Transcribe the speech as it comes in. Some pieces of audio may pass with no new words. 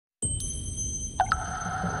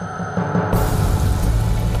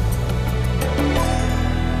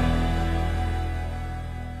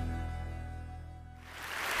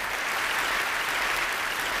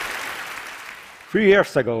3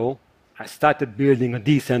 years ago, I started building a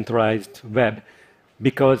decentralized web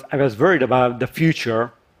because I was worried about the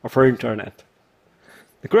future of our internet.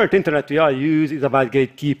 The current internet we all use is about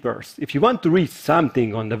gatekeepers. If you want to reach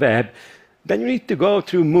something on the web, then you need to go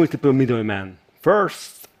through multiple middlemen.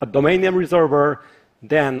 First, a domain name reserver,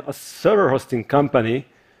 then a server hosting company,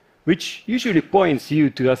 which usually points you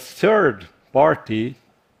to a third party,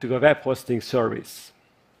 to a web hosting service.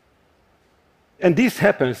 And this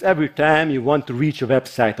happens every time you want to reach a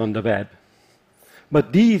website on the web.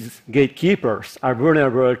 But these gatekeepers are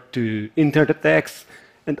vulnerable to internet attacks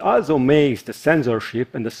and also makes the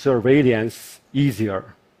censorship and the surveillance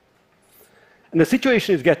easier. And the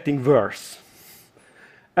situation is getting worse.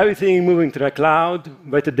 Everything is moving to the cloud,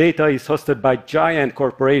 where the data is hosted by giant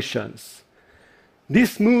corporations.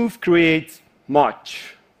 This move creates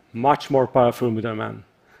much more powerful middlemen.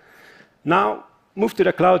 Now, move to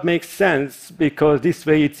the cloud makes sense because this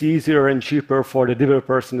way it's easier and cheaper for the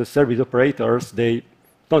developers and the service operators. They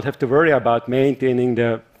don't have to worry about maintaining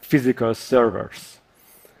the physical servers.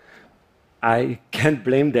 I can't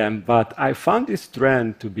blame them, but I found this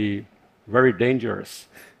trend to be very dangerous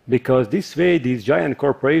because this way these giant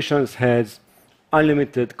corporations have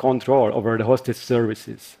unlimited control over the hosted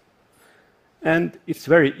services. And it's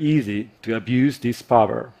very easy to abuse this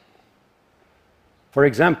power. For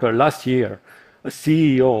example, last year, a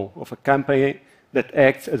CEO of a company that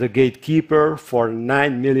acts as a gatekeeper for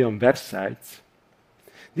 9 million websites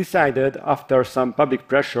decided, after some public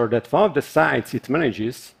pressure, that one of the sites it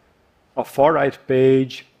manages, a far-right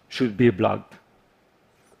page, should be blocked.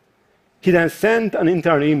 He then sent an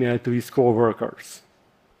internal email to his co-workers.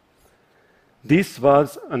 This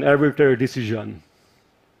was an arbitrary decision.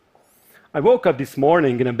 I woke up this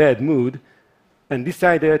morning in a bad mood and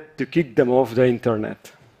decided to kick them off the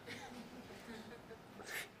internet.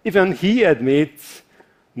 Even he admits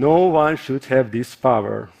no one should have this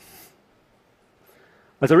power.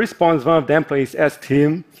 As a response, one of the employees asked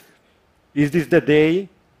him, "Is this the day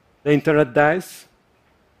the internet dies?"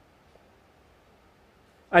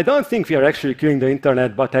 I don't think we are actually killing the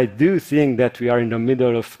internet, but I do think that we are in the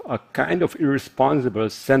middle of a kind of irresponsible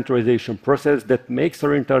centralization process that makes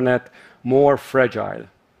our internet more fragile.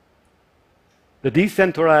 The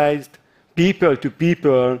decentralized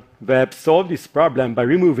people-to-people web solved this problem by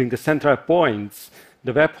removing the central points,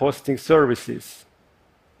 the web hosting services.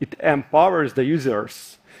 It empowers the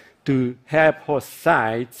users to help host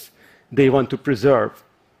sites they want to preserve.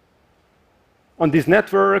 On this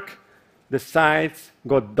network, the sites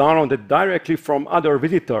got downloaded directly from other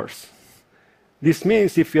visitors. This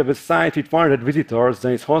means if you have a site with 100 visitors,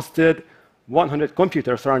 then it's hosted 100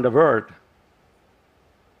 computers around the world.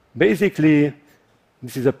 Basically,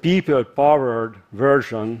 this is a people-powered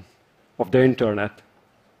version of the internet.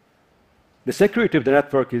 The security of the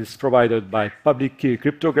network is provided by public key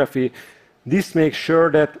cryptography. This makes sure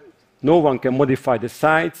that no one can modify the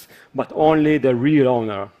sites, but only the real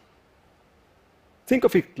owner. Think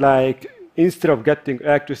of it like instead of getting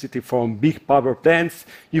electricity from big power plants,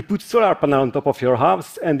 you put solar panel on top of your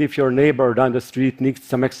house, and if your neighbor down the street needs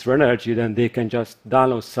some extra energy, then they can just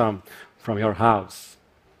download some from your house.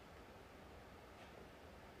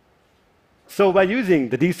 So by using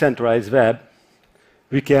the decentralized web,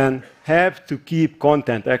 we can have to keep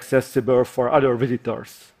content accessible for other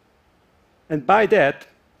visitors. And by that,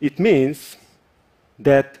 it means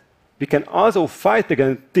that we can also fight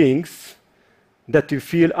against things that we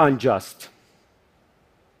feel unjust,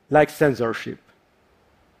 like censorship.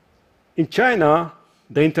 In China,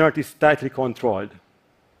 the internet is tightly controlled.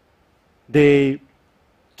 They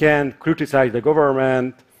can criticize the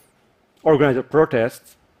government, organize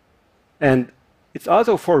protests, and it's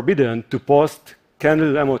also forbidden to post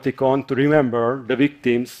candle emoticon to remember the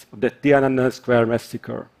victims of the Tiananmen Square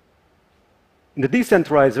massacre. In the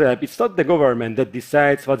decentralized web, it's not the government that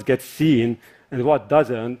decides what gets seen and what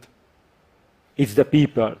doesn't. It's the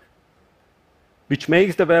people, which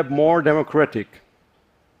makes the web more democratic.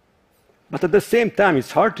 But at the same time,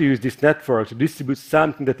 it's hard to use this network to distribute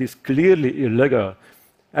something that is clearly illegal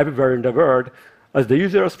everywhere in the world, as the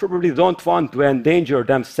users probably don't want to endanger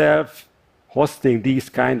themselves hosting these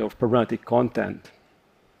kind of problematic content.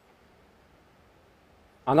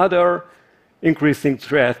 Another increasing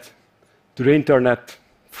threat to the internet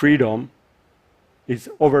freedom is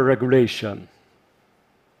overregulation.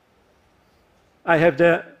 I have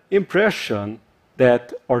the impression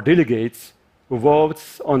that our delegates who vote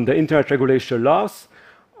on the internet regulation laws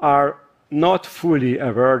are not fully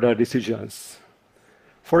aware of their decisions.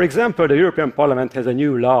 For example, the European Parliament has a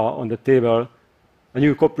new law on the table, a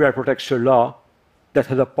new copyright protection law that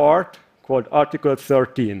has a part called Article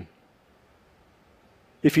 13.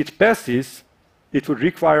 If it passes, it would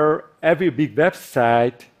require every big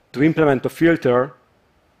website to implement a filter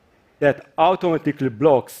that automatically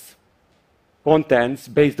blocks contents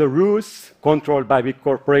based on rules controlled by big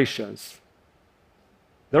corporations.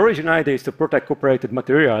 The original idea is to protect copyrighted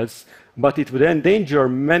materials, but it would endanger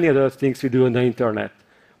many other things we do on the internet: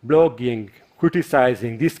 blogging,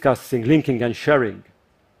 criticizing, discussing, linking, and sharing.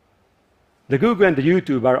 The Google and the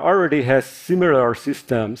YouTube already has similar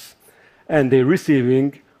systems, and they're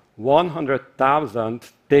receiving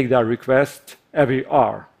 100,000 takedown requests every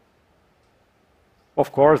hour.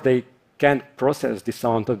 Of course, they can't process this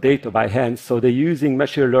amount of data by hand, so they're using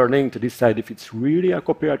machine learning to decide if it's really a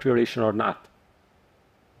copyright violation or not.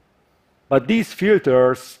 But these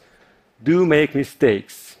filters do make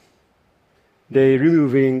mistakes. They're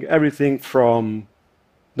removing everything from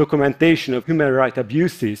documentation of human rights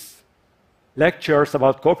abuses, lectures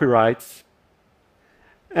about copyrights,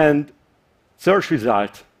 and search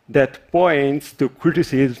result that points to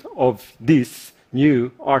criticism of this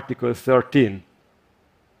new Article 13.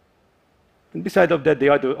 And besides of that, they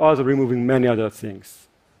are also removing many other things.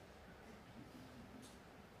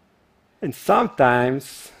 And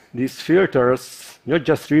sometimes these filters not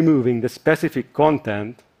just removing the specific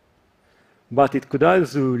content, but it could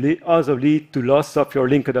also lead to loss of your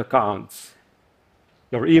linked accounts,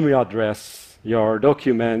 your email address, your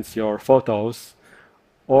documents, your photos,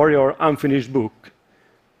 or your unfinished book,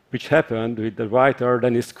 which happened with the writer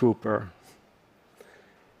Dennis Cooper.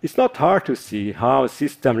 It's not hard to see how a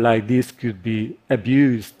system like this could be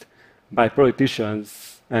abused by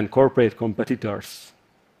politicians and corporate competitors.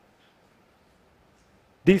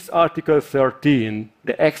 This Article 13,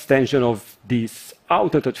 the extension of these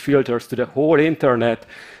automated filters to the whole internet,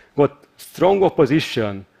 got strong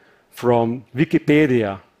opposition from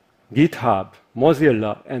Wikipedia, GitHub,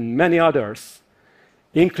 Mozilla, and many others,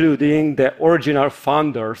 including the original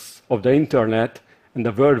founders of the internet and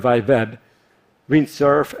the World Wide Web, Vint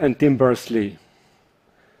Cerf and Tim Berners-Lee.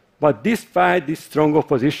 But despite this strong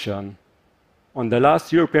opposition, on the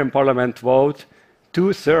last European Parliament vote,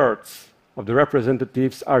 2/3 of the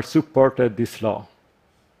representatives are supported this law.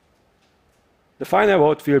 The final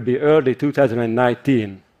vote will be early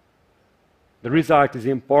 2019. The result is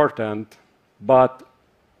important, but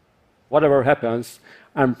whatever happens,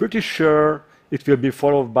 I'm pretty sure it will be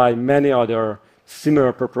followed by many other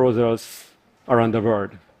similar proposals around the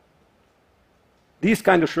world. These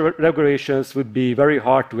kind of regulations would be very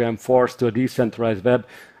hard to enforce to a decentralized web,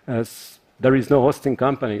 as there is no hosting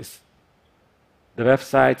companies. The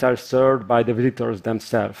websites are served by the visitors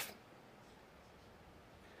themselves.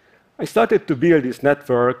 I started to build this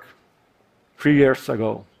network 3 years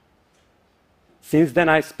ago. Since then,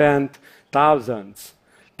 I spent thousands,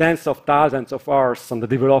 tens of thousands of hours on the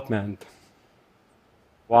development.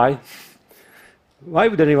 Why? Why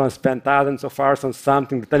would anyone spend thousands of hours on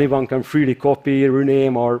something that anyone can freely copy,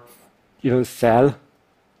 rename, or even sell?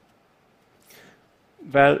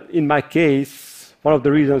 Well, in my case, one of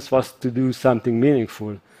the reasons was to do something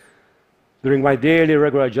meaningful. During my daily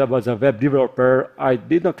regular job as a web developer, I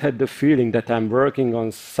did not have the feeling that I'm working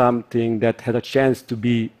on something that had a chance to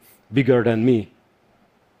be bigger than me.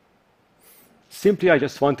 Simply, I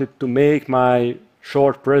just wanted to make my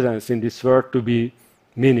short presence in this world to be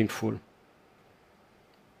meaningful.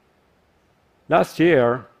 Last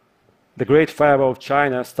year, the Great Firewall of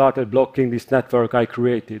China started blocking this network I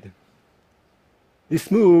created. This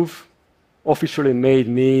move officially made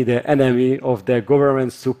me the enemy of the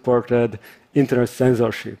government-supported internet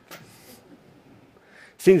censorship.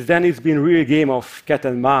 Since then, it's been a real game of cat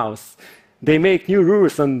and mouse. They make new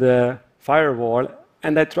rules on the firewall,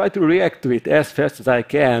 and I try to react to it as fast as I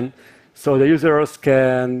can so the users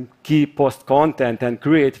can keep post content and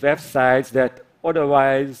create websites that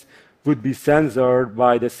otherwise would be censored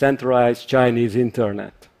by the centralized Chinese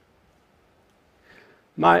internet.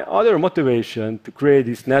 My other motivation to create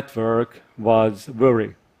this network was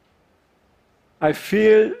worry. I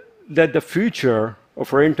feel that the future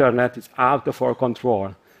of our internet is out of our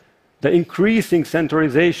control. The increasing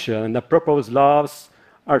centralization and the proposed laws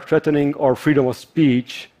are threatening our freedom of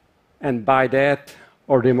speech, and by that,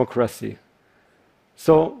 our democracy.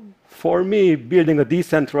 So, for me, building a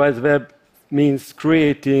decentralized web means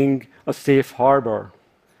creating a safe harbor,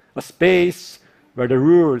 a space where the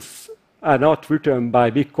rules are not written by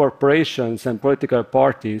big corporations and political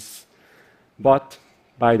parties, but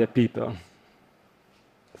by the people.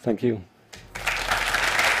 Thank you.